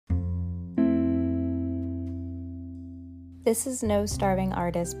This is No Starving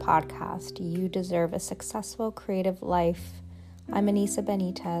Artist podcast. You deserve a successful creative life. I'm Anissa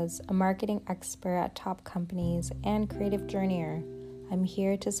Benitez, a marketing expert at top companies and creative journeyer. I'm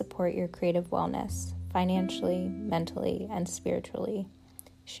here to support your creative wellness, financially, mentally, and spiritually.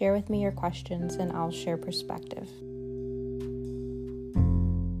 Share with me your questions and I'll share perspective.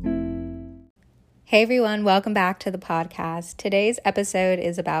 Hey everyone, welcome back to the podcast. Today's episode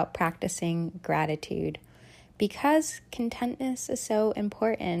is about practicing gratitude. Because contentness is so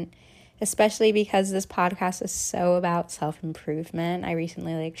important, especially because this podcast is so about self-improvement. I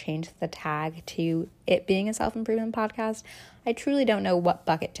recently changed the tag to it being a self-improvement podcast. I truly don't know what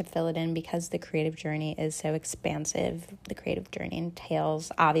bucket to fill it in because the creative journey is so expansive. The creative journey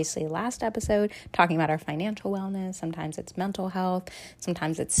entails, obviously, last episode, talking about our financial wellness. Sometimes it's mental health.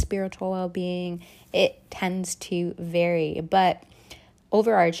 Sometimes it's spiritual well-being. It tends to vary, but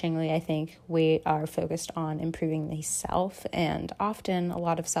overarchingly, I think we are focused on improving the self, and often a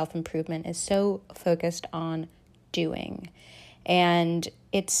lot of self-improvement is so focused on doing. And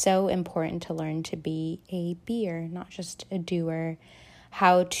it's so important to learn to be a beer, not just a doer,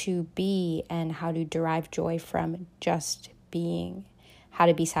 how to be and how to derive joy from just being, how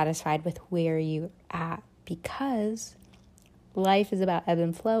to be satisfied with where you're at, because life is about ebb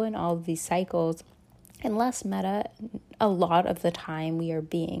and flow and all of these cycles. And less meta, a lot of the time we are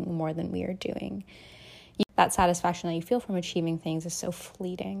being more than we are doing. That satisfaction that you feel from achieving things is so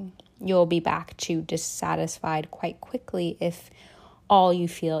fleeting. You'll be back to dissatisfied quite quickly if all you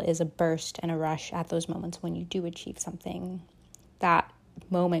feel is a burst and a rush at those moments when you do achieve something. That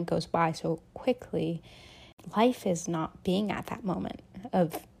moment goes by so quickly. Life is not being at that moment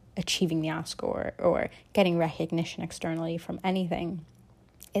of achieving the Oscar or getting recognition externally from anything.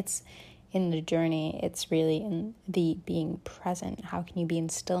 It's in the journey, it's really in the being present. How can you be in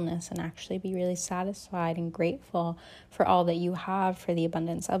stillness and actually be really satisfied and grateful for all that you have, for the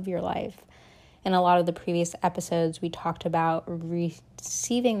abundance of your life? In a lot of the previous episodes, we talked about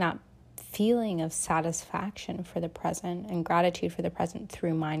receiving that feeling of satisfaction for the present and gratitude for the present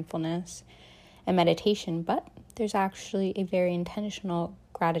through mindfulness and meditation, but there's actually a very intentional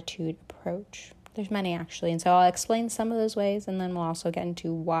gratitude approach. There's many actually, and so I'll explain some of those ways, and then we'll also get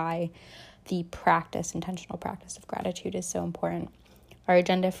into why the intentional practice of gratitude is so important. Our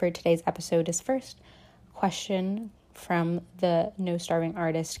agenda for today's episode is first, a question from the No Starving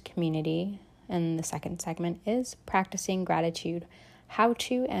Artist community, and the second segment is practicing gratitude, how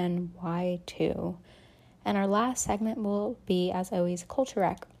to and why to. And our last segment will be, as always, culture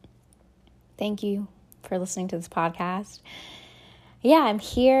rec. Thank you for listening to this podcast. Yeah, I'm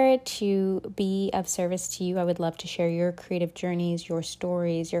here to be of service to you. I would love to share your creative journeys, your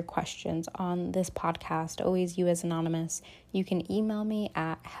stories, your questions on this podcast. Always you as anonymous. You can email me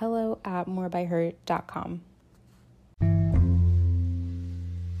at hello@morebyher.com.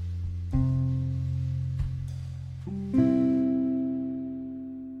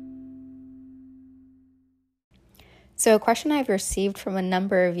 So a question I've received from a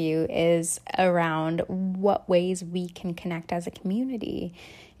number of you is around what ways we can connect as a community.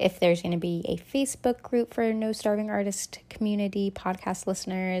 If there's going to be a Facebook group for No Starving Artist community podcast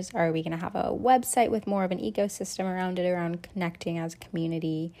listeners, are we going to have a website with more of an ecosystem around it, around connecting as a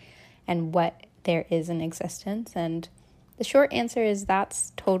community and what there is in existence? And the short answer is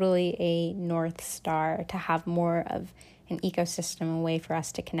that's totally a North Star, to have more of an ecosystem, a way for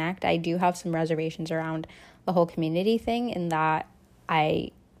us to connect. I do have some reservations around the whole community thing, in that I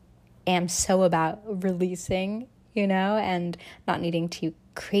am so about releasing, and not needing to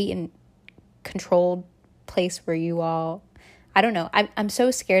create a controlled place where you all, I don't know. I'm so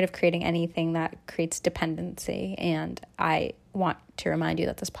scared of creating anything that creates dependency. And I want to remind you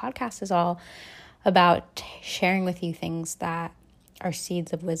that this podcast is all about sharing with you things that are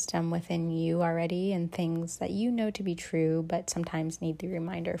seeds of wisdom within you already, and things that you know to be true, but sometimes need the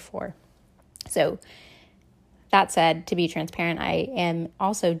reminder for. So that said, to be transparent, I am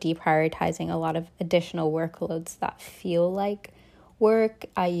also deprioritizing a lot of additional workloads that feel like work,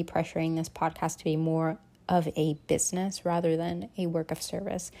 i.e. pressuring this podcast to be more of a business rather than a work of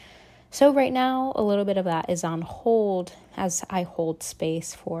service. So right now, a little bit of that is on hold as I hold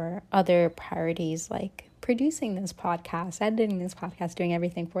space for other priorities like producing this podcast, editing this podcast, doing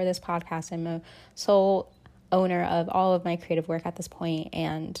everything for this podcast. I'm a sole owner of all of my creative work at this point,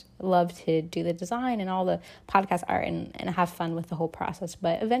 and love to do the design and all the podcast art and have fun with the whole process.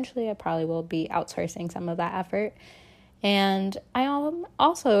 But eventually I probably will be outsourcing some of that effort. And I am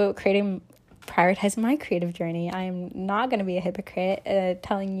also prioritizing my creative journey. I am not going to be a hypocrite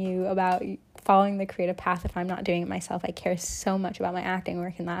telling you about following the creative path if I'm not doing it myself. I care so much about my acting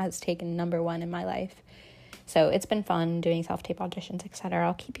work, and that has taken number one in my life. So it's been fun doing self-tape auditions, etc.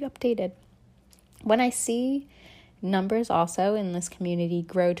 I'll keep you updated. When I see numbers also in this community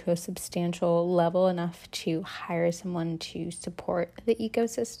grow to a substantial level enough to hire someone to support the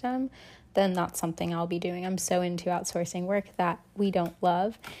ecosystem, then that's something I'll be doing. I'm so into outsourcing work that we don't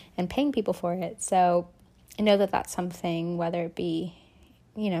love and paying people for it. So I know that that's something, whether it be,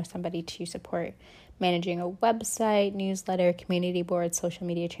 somebody to support managing a website, newsletter, community boards, social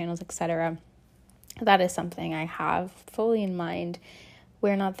media channels, etc. That is something I have fully in mind.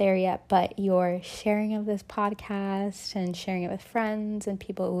 We're not there yet, but your sharing of this podcast and sharing it with friends and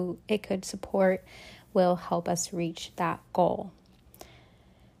people who it could support will help us reach that goal.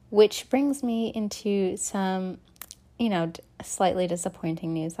 Which brings me into some, slightly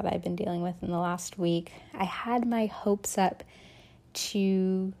disappointing news that I've been dealing with in the last week. I had my hopes up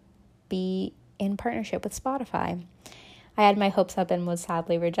to be in partnership with Spotify. I had my hopes up and was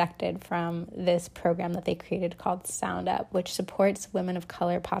sadly rejected from this program that they created called Sound Up, which supports women of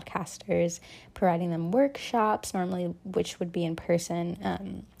color podcasters, providing them workshops, normally which would be in person,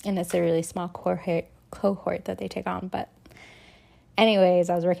 and it's a really small cohort that they take on. But anyways,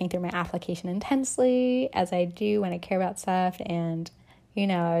 I was working through my application intensely, as I do when I care about stuff, and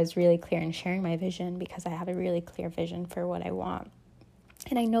I was really clear in sharing my vision because I have a really clear vision for what I want.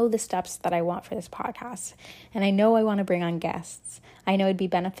 And I know the steps that I want for this podcast. And I know I want to bring on guests. I know it'd be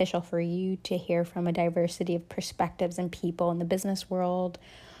beneficial for you to hear from a diversity of perspectives and people in the business world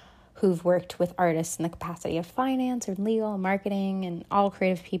who've worked with artists in the capacity of finance or legal, marketing, and all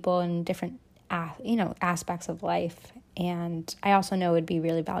creative people in different, aspects of life. And I also know it'd be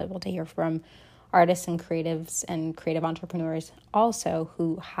really valuable to hear from artists and creatives and creative entrepreneurs also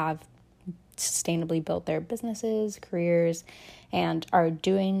who have sustainably built their businesses, careers, and are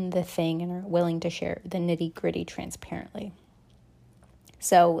doing the thing and are willing to share the nitty-gritty transparently.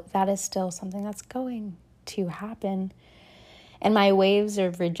 So that is still something that's going to happen. And my waves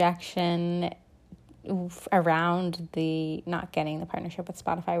of rejection around the not getting the partnership with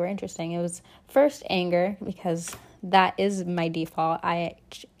Spotify were interesting. It was first anger, because that is my default. I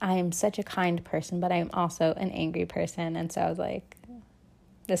am such a kind person, but I am also an angry person. And so I was like,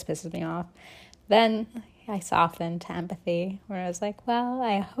 this pisses me off. Then I softened to empathy, where I was like, well,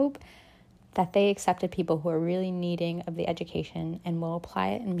 I hope that they accepted people who are really needing of the education and will apply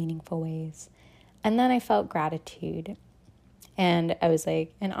it in meaningful ways. And then I felt gratitude. And I was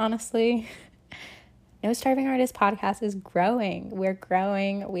like, and honestly, No Starving Artist podcast is growing. We're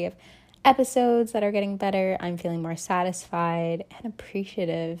growing. We have episodes that are getting better. I'm feeling more satisfied and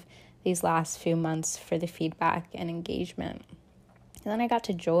appreciative these last few months for the feedback and engagement. And then I got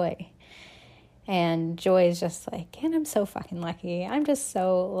to Joy. And Joy is just like, and I'm so fucking lucky. I'm just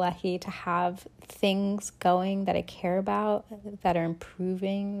so lucky to have things going that I care about, that are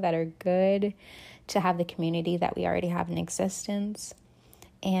improving, that are good, to have the community that we already have in existence.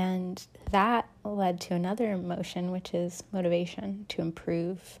 And that led to another emotion, which is motivation to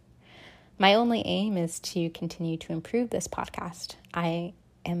improve. My only aim is to continue to improve this podcast. I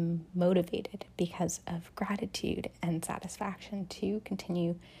am motivated because of gratitude and satisfaction to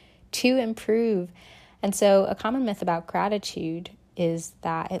continue to improve. And so a common myth about gratitude is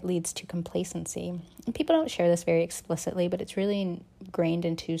that it leads to complacency. And people don't share this very explicitly, but it's really ingrained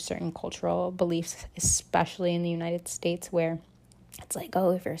into certain cultural beliefs, especially in the United States, where it's like,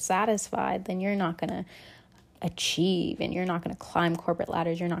 oh, if you're satisfied, then you're not going to achieve and you're not going to climb corporate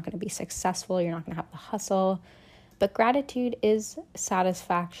ladders. You're not going to be successful. You're not going to have the hustle. But gratitude is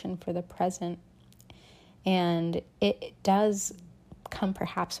satisfaction for the present. And it does come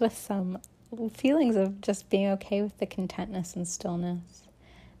perhaps with some feelings of just being okay with the contentness and stillness,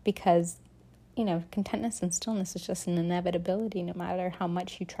 because contentness and stillness is just an inevitability. No matter how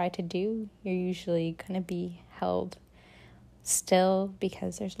much you try to do, you're usually going to be held still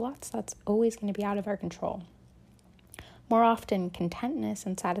because there's lots that's always going to be out of our control. More often, contentness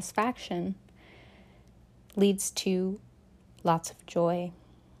and satisfaction leads to lots of joy.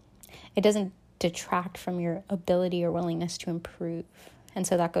 It doesn't detract from your ability or willingness to improve. And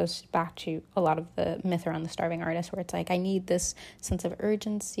so that goes back to a lot of the myth around the starving artist, where it's like, I need this sense of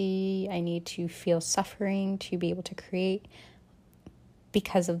urgency. I need to feel suffering to be able to create,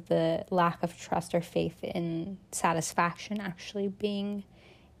 because of the lack of trust or faith in satisfaction actually being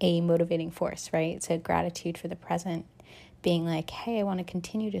a motivating force, right? So gratitude for the present, being like, hey, I want to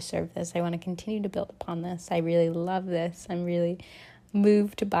continue to serve this. I want to continue to build upon this. I really love this. I'm really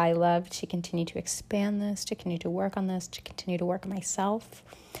moved by love to continue to expand this, to continue to work on this, to continue to work on myself,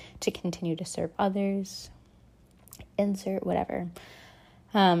 to continue to serve others, insert whatever.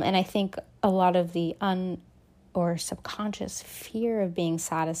 And I think a lot of the or subconscious fear of being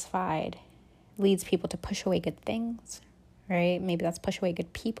satisfied leads people to push away good things, right? Maybe that's push away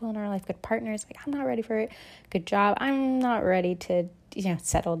good people in our life, good partners. Like, I'm not ready for it. Good job. I'm not ready to,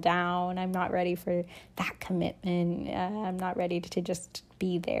 settle down. I'm not ready for that commitment. I'm not ready to just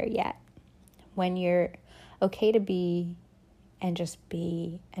be there yet. When you're okay to be and just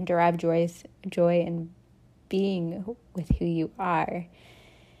be and derive joy in being with who you are,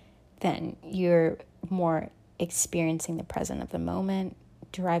 then you're more experiencing the present of the moment,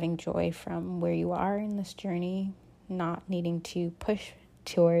 deriving joy from where you are in this journey, not needing to push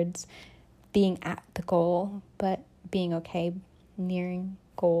towards being at the goal, but being okay nearing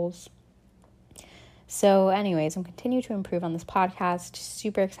goals. So anyways, I'm continuing to improve on this podcast.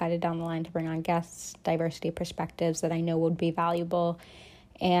 Super excited down the line to bring on guests, diversity of perspectives that I know would be valuable,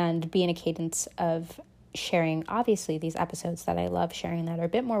 and be in a cadence of sharing, obviously, these episodes that I love sharing that are a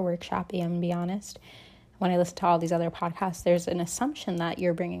bit more workshoppy. I'm going to be honest. When I listen to all these other podcasts, there's an assumption that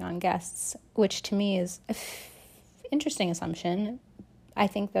you're bringing on guests, which to me is an interesting assumption. I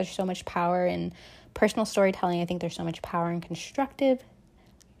think there's so much power in personal storytelling. I think there's so much power in constructive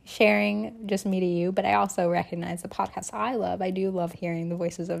sharing, just me to you. But I also recognize the podcasts I love. I do love hearing the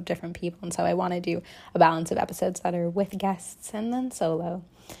voices of different people. And so I want to do a balance of episodes that are with guests and then solo.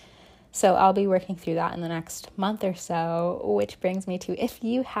 So I'll be working through that in the next month or so, which brings me to, if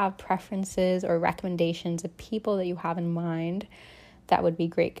you have preferences or recommendations of people that you have in mind that would be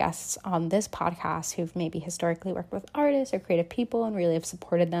great guests on this podcast who've maybe historically worked with artists or creative people and really have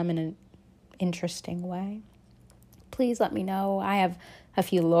supported them in an interesting way, please let me know. I have a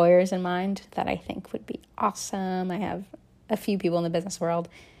few lawyers in mind that I think would be awesome. I have a few people in the business world.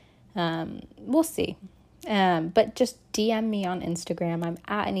 We'll see. But just DM me on Instagram. I'm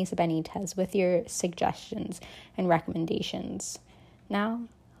at Anissa Benitez with your suggestions and recommendations. Now,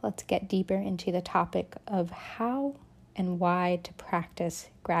 let's get deeper into the topic of how and why to practice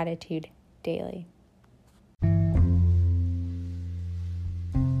gratitude daily.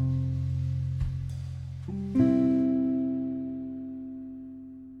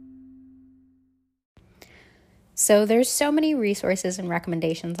 So there's so many resources and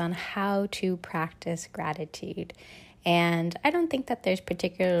recommendations on how to practice gratitude. And I don't think that there's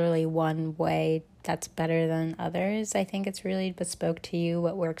particularly one way that's better than others. I think it's really bespoke to you,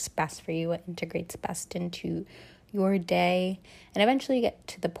 what works best for you, what integrates best into your day, and eventually get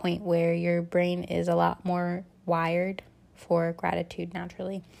to the point where your brain is a lot more wired for gratitude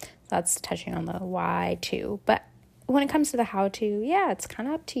naturally. So that's touching on the why too. But when it comes to the how to, it's kind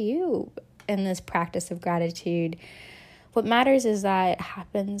of up to you. In this practice of gratitude, what matters is that it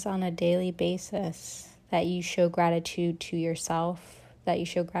happens on a daily basis, that you show gratitude to yourself, that you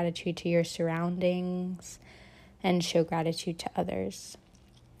show gratitude to your surroundings, and show gratitude to others.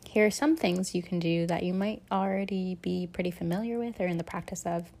 Here are some things you can do that you might already be pretty familiar with or in the practice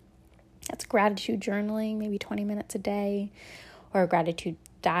of. That's gratitude journaling, maybe 20 minutes a day, or a gratitude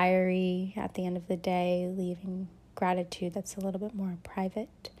diary at the end of the day, leaving gratitude that's a little bit more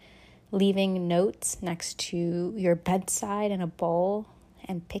private. Leaving notes next to your bedside in a bowl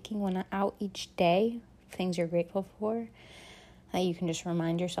and picking one out each day, things you're grateful for, that you can just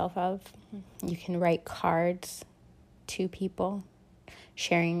remind yourself of. You can write cards to people,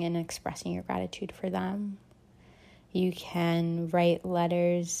 sharing and expressing your gratitude for them. You can write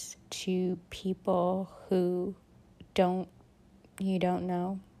letters to people who you don't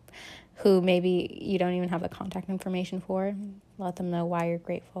know, who maybe you don't even have the contact information for. Let them know why you're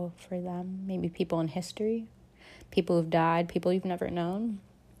grateful for them. Maybe people in history, people who've died, people you've never known.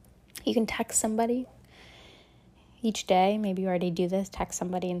 You can text somebody each day. Maybe you already do this. Text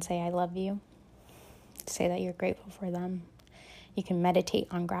somebody and say, I love you. Say that you're grateful for them. You can meditate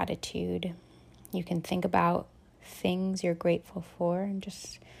on gratitude. You can think about things you're grateful for and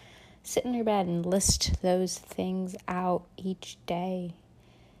just sit in your bed and list those things out each day.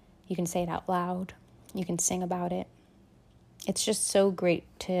 You can say it out loud. You can sing about it. It's just so great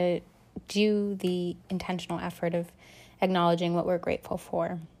to do the intentional effort of acknowledging what we're grateful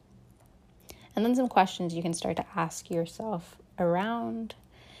for. And then some questions you can start to ask yourself around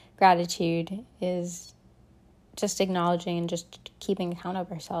gratitude is just acknowledging and just keeping account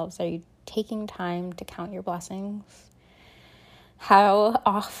of ourselves. Are you taking time to count your blessings? How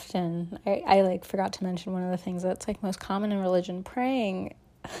often, I forgot to mention one of the things that's most common in religion, praying.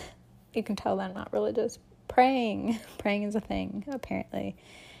 You can tell that I'm not religious. Praying is a thing, apparently.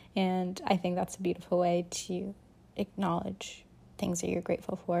 And I think that's a beautiful way to acknowledge things that you're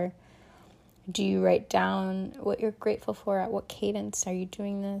grateful for. Do you write down what you're grateful for? At what cadence are you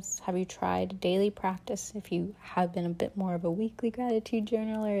doing this? Have you tried daily practice if you have been a bit more of a weekly gratitude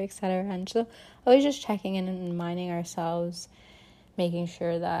journaler, etc.? And so always just checking in and reminding ourselves making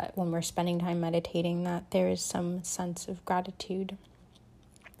sure that when we're spending time meditating, that there is some sense of gratitude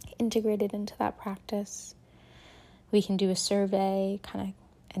integrated into that practice. We can do a survey, kind of,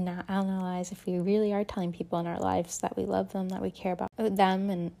 and now analyze if we really are telling people in our lives that we love them, that we care about them,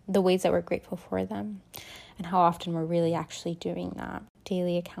 and the ways that we're grateful for them, and how often we're really actually doing that.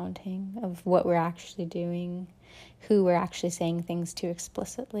 Daily accounting of what we're actually doing, who we're actually saying things to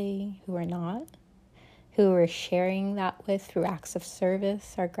explicitly, who we're not, who we're sharing that with through acts of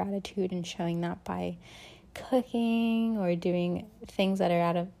service, our gratitude, and showing that by cooking or doing things that are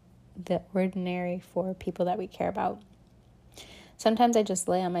out of the ordinary for people that we care about. Sometimes I just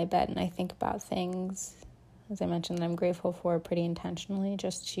lay on my bed and I think about things, as I mentioned, that I'm grateful for pretty intentionally,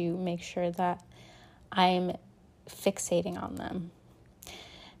 just to make sure that I'm fixating on them.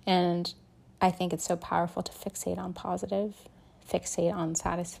 And I think it's so powerful to fixate on positive, fixate on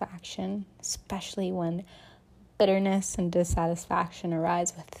satisfaction, especially when bitterness and dissatisfaction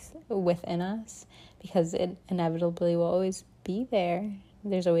arise within us, because it inevitably will always be there.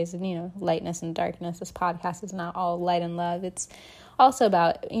 There's always, lightness and darkness. This podcast is not all light and love. It's also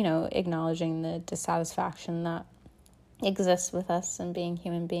about, acknowledging the dissatisfaction that exists with us and being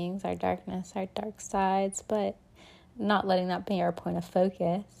human beings, our darkness, our dark sides, but not letting that be our point of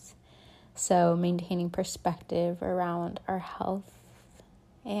focus. So maintaining perspective around our health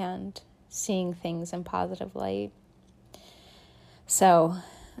and seeing things in positive light. So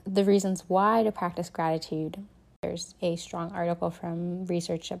the reasons why to practice gratitude. There's a strong article from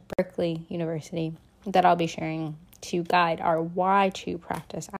research at Berkeley University that I'll be sharing to guide our why to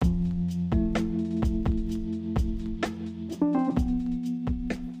practice.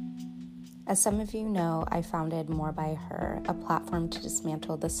 As some of you know, I founded More by Her, a platform to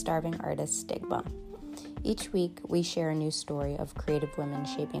dismantle the starving artist stigma. Each week, we share a new story of creative women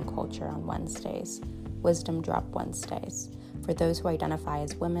shaping culture on Wednesdays, Wisdom Drop Wednesdays, for those who identify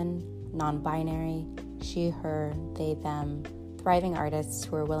as women, non-binary, she, her, they, them, thriving artists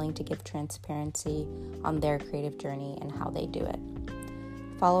who are willing to give transparency on their creative journey and how they do it.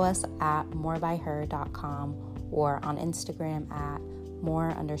 Follow us at morebyher.com or on Instagram at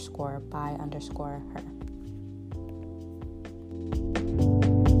more_by_her.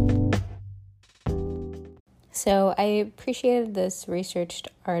 So I appreciated this researched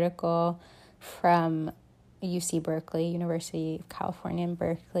article from UC Berkeley, University of California in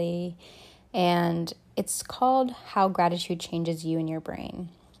Berkeley, and it's called How Gratitude Changes You and Your Brain.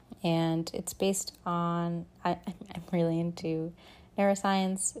 And it's based on, I'm really into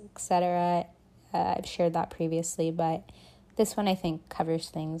neuroscience, etc. I've shared that previously, but this one I think covers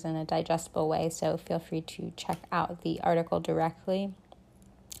things in a digestible way, so feel free to check out the article directly.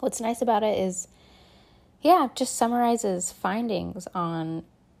 What's nice about it is, just summarizes findings on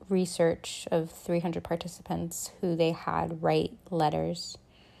research of 300 participants who they had write letters.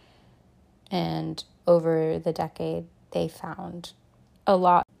 And over the decade, they found a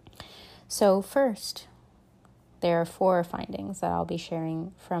lot. So first, there are 4 findings that I'll be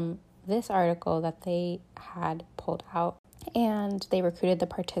sharing from this article that they had pulled out. And they recruited the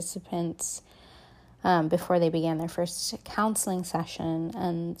participants before they began their first counseling session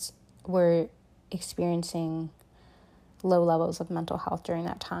and were experiencing low levels of mental health during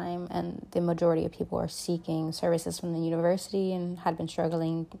that time, and the majority of people are seeking services from the university and had been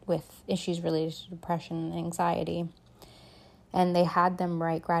struggling with issues related to depression and anxiety. And they had them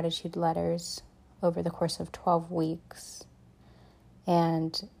write gratitude letters over the course of 12 weeks.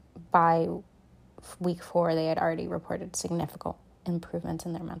 And by week 4, they had already reported significant improvements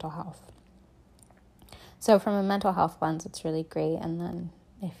in their mental health. So from a mental health lens, it's really great. And then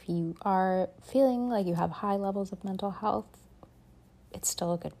if you are feeling like you have high levels of mental health, it's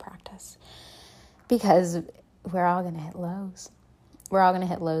still a good practice, because we're all going to hit lows. We're all going to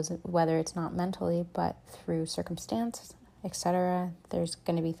hit lows, whether it's not mentally, but through circumstance, etc. There's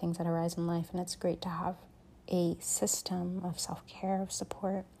going to be things that arise in life, and it's great to have a system of self-care, of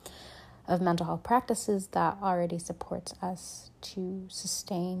support, of mental health practices that already supports us to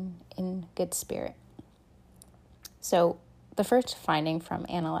sustain in good spirit. So the first finding from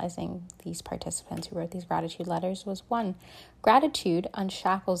analyzing these participants who wrote these gratitude letters was 1, gratitude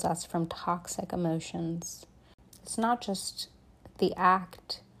unshackles us from toxic emotions. It's not just the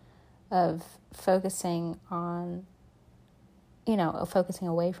act of focusing on, focusing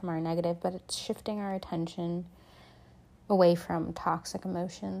away from our negative, but it's shifting our attention away from toxic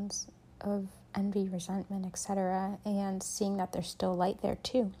emotions of envy, resentment, etc., and seeing that there's still light there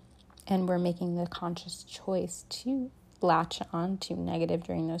too. And we're making the conscious choice to latch on to negative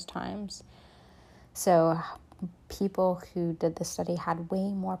during those times. So people who did this study had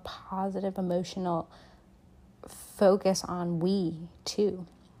way more positive emotional focus on we too.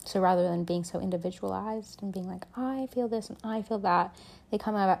 So rather than being so individualized and being like, I feel this and I feel that, they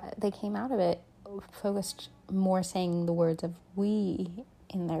came out of it focused more saying the words of we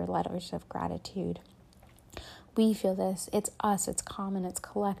in their letters of gratitude. We feel this, it's us, it's common, it's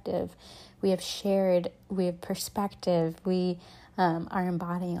collective. We have perspective, we are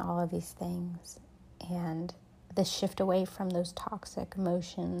embodying all of these things. And the shift away from those toxic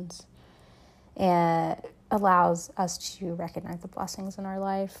emotions allows us to recognize the blessings in our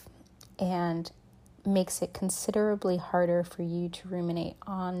life and makes it considerably harder for you to ruminate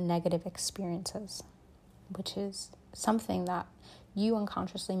on negative experiences, which is something that you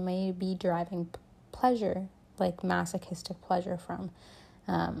unconsciously may be deriving pleasure, like masochistic pleasure from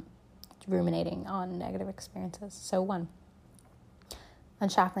ruminating on negative experiences. So 1,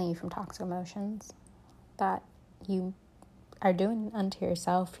 unshackling you from toxic emotions that you are doing unto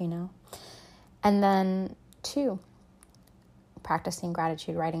yourself, And then 2, practicing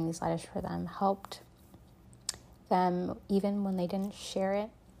gratitude, writing these letters for them helped them even when they didn't share it.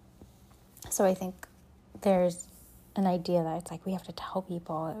 So I think there's an idea that it's like we have to tell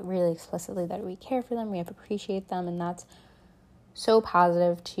people really explicitly that we care for them, we have to appreciate them, and that's so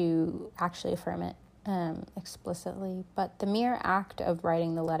positive to actually affirm it explicitly. But the mere act of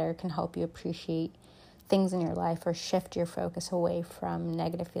writing the letter can help you appreciate things in your life or shift your focus away from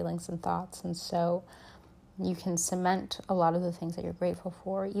negative feelings and thoughts. And so you can cement a lot of the things that you're grateful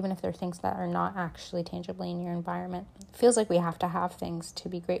for, even if they're things that are not actually tangibly in your environment. It feels like we have to have things to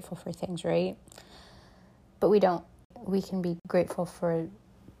be grateful for things, right? But we don't. We can be grateful for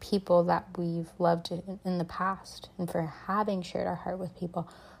people that we've loved in the past and for having shared our heart with people.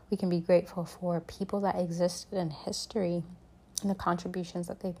 We can be grateful for people that existed in history and the contributions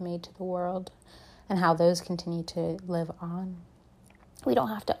that they've made to the world and how those continue to live on. We don't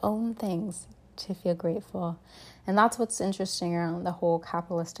have to own things to feel grateful. And that's what's interesting around the whole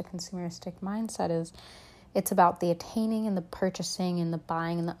capitalistic, consumeristic mindset is it's about the attaining and the purchasing and the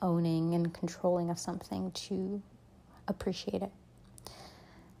buying and the owning and controlling of something to appreciate it.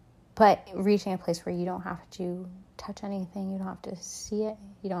 But reaching a place where you don't have to touch anything, you don't have to see it,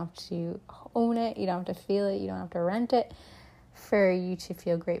 you don't have to own it, you don't have to feel it, you don't have to rent it, for you to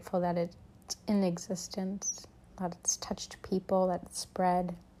feel grateful that it's in existence, that it's touched people, that it's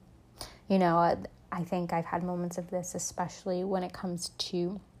spread. I think I've had moments of this, especially when it comes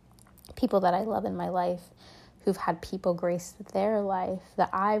to people that I love in my life who've had people grace their life that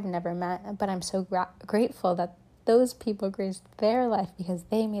I've never met, but I'm so grateful that those people graced their life because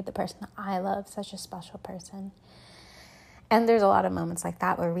they made the person that I love such a special person. And there's a lot of moments like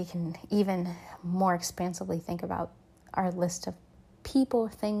that where we can even more expansively think about our list of people,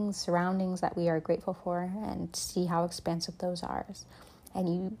 things, surroundings that we are grateful for and see how expansive those are. And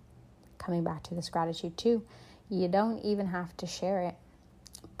you, coming back to this gratitude too, you don't even have to share it,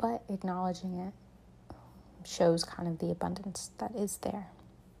 but acknowledging it shows kind of the abundance that is there.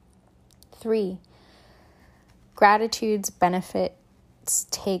 3, gratitude's benefits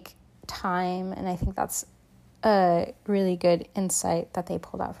take time, and I think that's a really good insight that they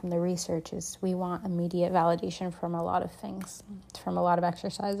pulled out from the research is we want immediate validation from a lot of things, from a lot of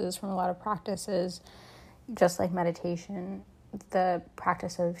exercises, from a lot of practices, just like meditation. The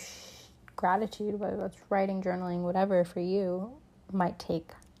practice of gratitude, whether that's writing, journaling, whatever for you, might take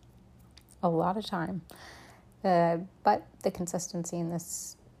a lot of time. But the consistency and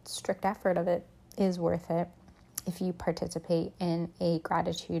this strict effort of it is worth it. If you participate in a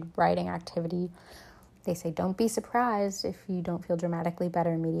gratitude writing activity, they say don't be surprised if you don't feel dramatically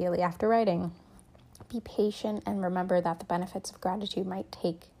better immediately after writing. Be patient and remember that the benefits of gratitude might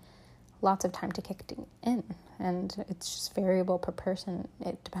take lots of time to kick in, and it's just variable per person.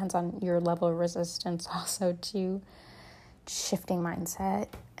 It depends on your level of resistance also to shifting mindset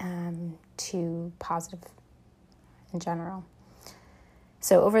to positive in general.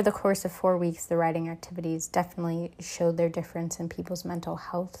 So over the course of 4 weeks, the writing activities definitely showed their difference in people's mental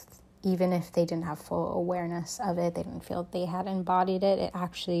health. Even if they didn't have full awareness of it, they didn't feel they had embodied it, it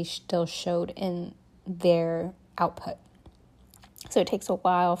actually still showed in their output. So it takes a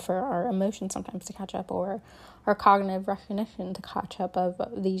while for our emotions sometimes to catch up, or our cognitive recognition to catch up of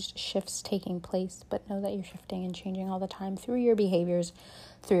these shifts taking place. But know that you're shifting and changing all the time through your behaviors,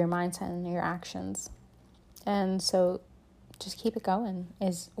 through your mindset and your actions. And so just keep it going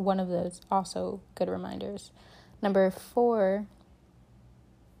is one of those also good reminders. Number 4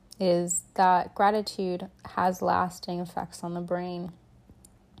 is that gratitude has lasting effects on the brain.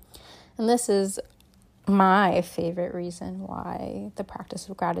 And this is my favorite reason why the practice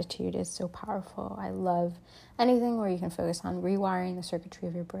of gratitude is so powerful. I love anything where you can focus on rewiring the circuitry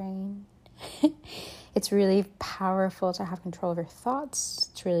of your brain It's really powerful to have control of your thoughts.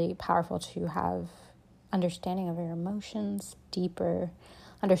 It's really powerful to have understanding of your emotions, deeper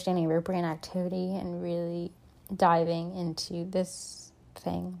understanding of your brain activity, and really diving into this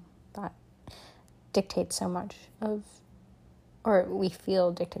thing that dictates so much of, or we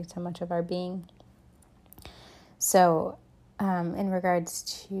feel dictates so much of our being. So, in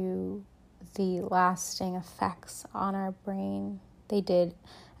regards to the lasting effects on our brain, they did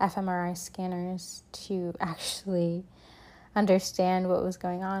fMRI scanners to actually understand what was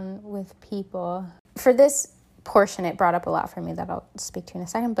going on with people. For this portion, it brought up a lot for me that I'll speak to in a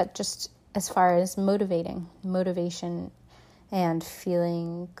second, but just as far as motivation and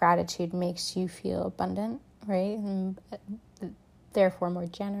feeling gratitude makes you feel abundant, right? And therefore more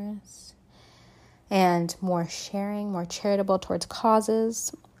generous and more sharing, more charitable towards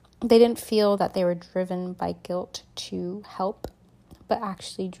causes. They didn't feel that they were driven by guilt to help, but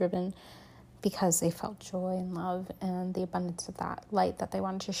actually driven because they felt joy and love and the abundance of that light that they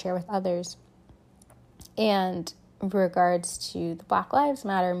wanted to share with others. And in regards to the Black Lives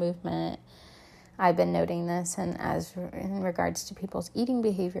Matter movement, I've been noting this, and as in regards to people's eating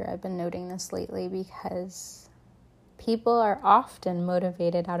behavior, I've been noting this lately because people are often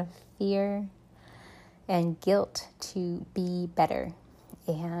motivated out of fear and guilt to be better.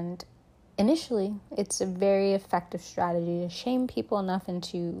 And initially, it's a very effective strategy to shame people enough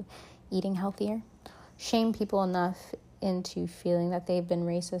into eating healthier, shame people enough into feeling that they've been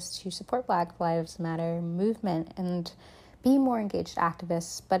racist to support Black Lives Matter movement and be more engaged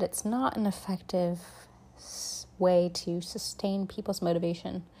activists, but it's not an effective way to sustain people's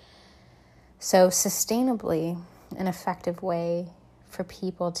motivation. So sustainably, an effective way for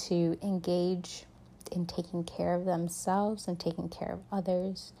people to engage in taking care of themselves and taking care of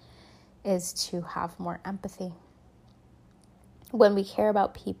others is to have more empathy. When we care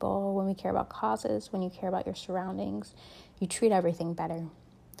about people, when we care about causes, when you care about your surroundings, you treat everything better.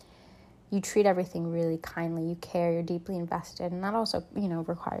 You treat everything really kindly. You care, you're deeply invested. And that also,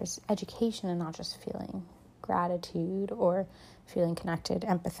 requires education and not just feeling gratitude or feeling connected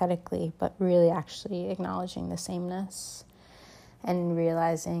empathetically, but really actually acknowledging the sameness and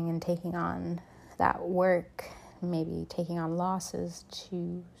realizing and taking on that work, maybe taking on losses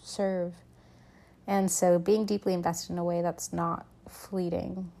to serve. And so being deeply invested in a way that's not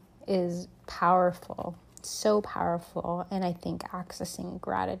fleeting is powerful, so powerful. And I think accessing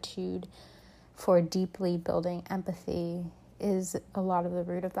gratitude for deeply building empathy is a lot of the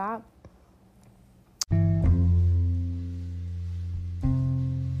root of that.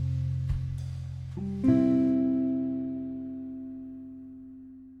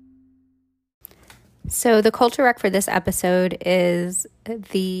 So the culture rec for this episode is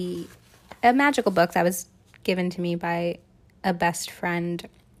a magical book that was given to me by a best friend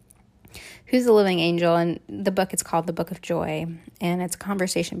who's a living angel, and the book is called The Book of Joy, and it's a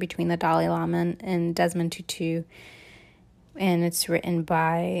conversation between the Dalai Lama and Desmond Tutu, and it's written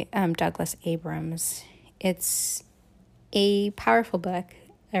by Douglas Abrams. It's a powerful book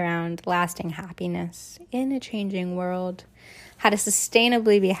around lasting happiness in a changing world, how to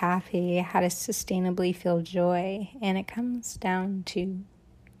sustainably be happy, how to sustainably feel joy, and it comes down to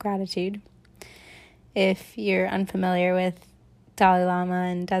gratitude. If you're unfamiliar with Dalai Lama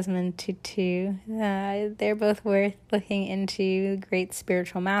and Desmond Tutu, they're both worth looking into. Great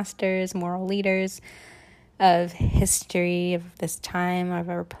spiritual masters, moral leaders of history, of this time, of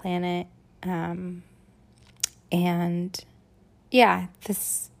our planet.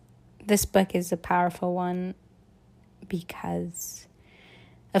 This book is a powerful one because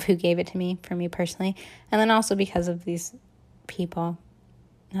of who gave it to me, for me personally, and then also because of these people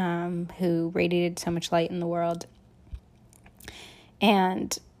who radiated so much light in the world.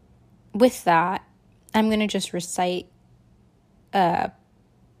 And with that, I'm going to just recite a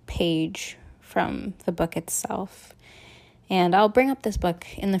page from the book itself. And I'll bring up this book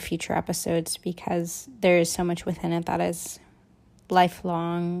in the future episodes because there is so much within it that is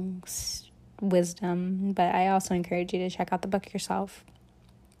lifelong wisdom. But I also encourage you to check out the book yourself.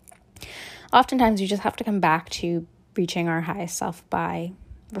 Oftentimes, you just have to come back to reaching our highest self by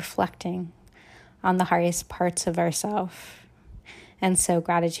reflecting on the highest parts of ourselves. And so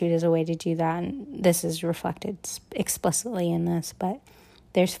gratitude is a way to do that. And this is reflected explicitly in this, but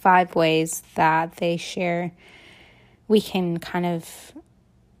there's 5 ways that they share we can kind of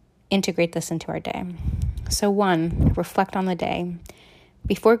integrate this into our day. So 1, reflect on the day.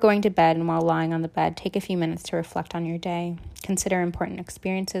 Before going to bed and while lying on the bed, take a few minutes to reflect on your day. Consider important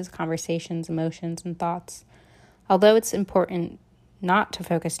experiences, conversations, emotions, and thoughts. Although it's important not to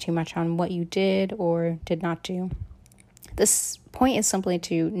focus too much on what you did or did not do, this point is simply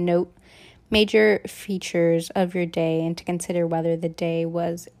to note major features of your day and to consider whether the day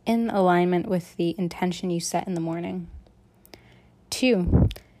was in alignment with the intention you set in the morning. 2,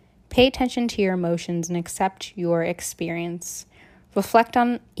 pay attention to your emotions and accept your experience. Reflect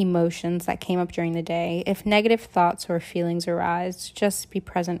on emotions that came up during the day. If negative thoughts or feelings arise, just be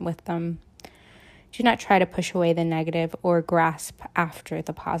present with them. Do not try to push away the negative or grasp after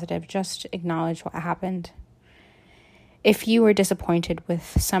the positive. Just acknowledge what happened. If you were disappointed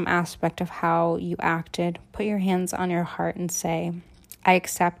with some aspect of how you acted, put your hands on your heart and say, I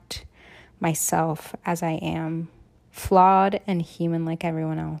accept myself as I am, flawed and human like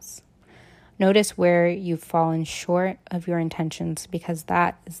everyone else. Notice where you've fallen short of your intentions, because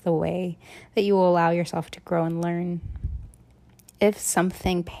that is the way that you will allow yourself to grow and learn. If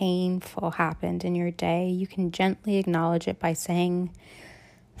something painful happened in your day, you can gently acknowledge it by saying,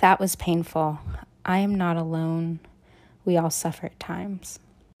 that was painful. I am not alone. We all suffer at times.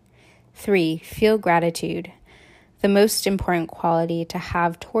 3, feel gratitude. The most important quality to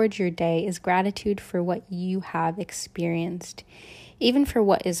have towards your day is gratitude for what you have experienced, even for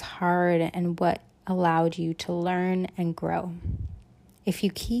what is hard and what allowed you to learn and grow. If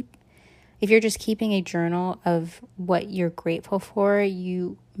you're just keeping a journal of what you're grateful for,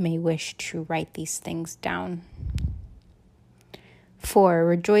 you may wish to write these things down. 4,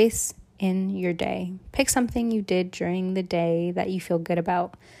 rejoice in your day. Pick something you did during the day that you feel good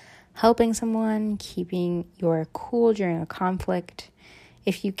about. Helping someone, keeping your cool during a conflict.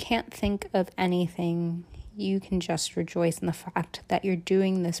 If you can't think of anything, you can just rejoice in the fact that you're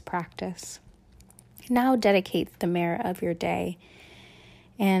doing this practice. Now dedicate the merit of your day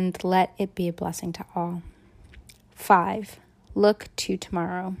and let it be a blessing to all. 5, look to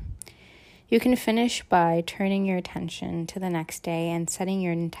tomorrow. You can finish by turning your attention to the next day and setting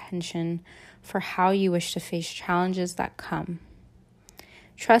your intention for how you wish to face challenges that come.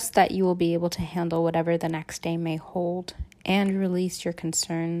 Trust that you will be able to handle whatever the next day may hold and release your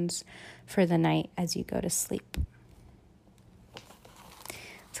concerns for the night as you go to sleep.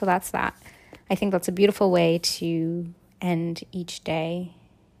 So that's that. I think that's a beautiful way to end each day,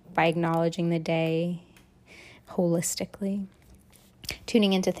 by acknowledging the day holistically.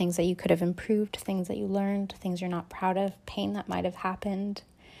 Tuning into things that you could have improved, things that you learned, things you're not proud of, pain that might have happened,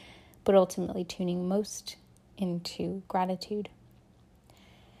 but ultimately tuning most into gratitude.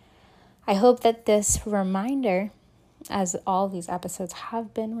 I hope that this reminder, as all these episodes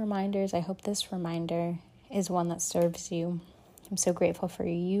have been reminders, I hope this reminder is one that serves you. I'm so grateful for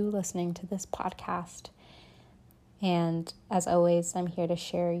you listening to this podcast. And as always, I'm here to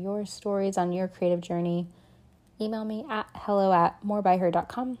share your stories on your creative journey. Email me at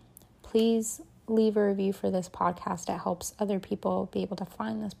hello@morebyher.com. Please leave a review for this podcast. It helps other people be able to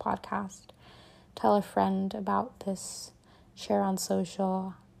find this podcast. Tell a friend about this. Share on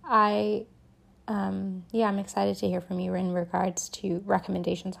social. I'm excited to hear from you in regards to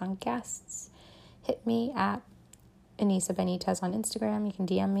recommendations on guests. Hit me at Anissa Benitez on Instagram. You can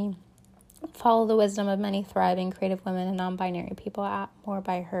DM me. Follow the wisdom of many thriving creative women and non-binary people at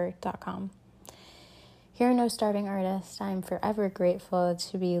morebyher.com. You're no starving artist. I'm forever grateful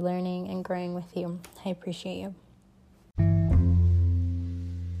to be learning and growing with you. I appreciate you.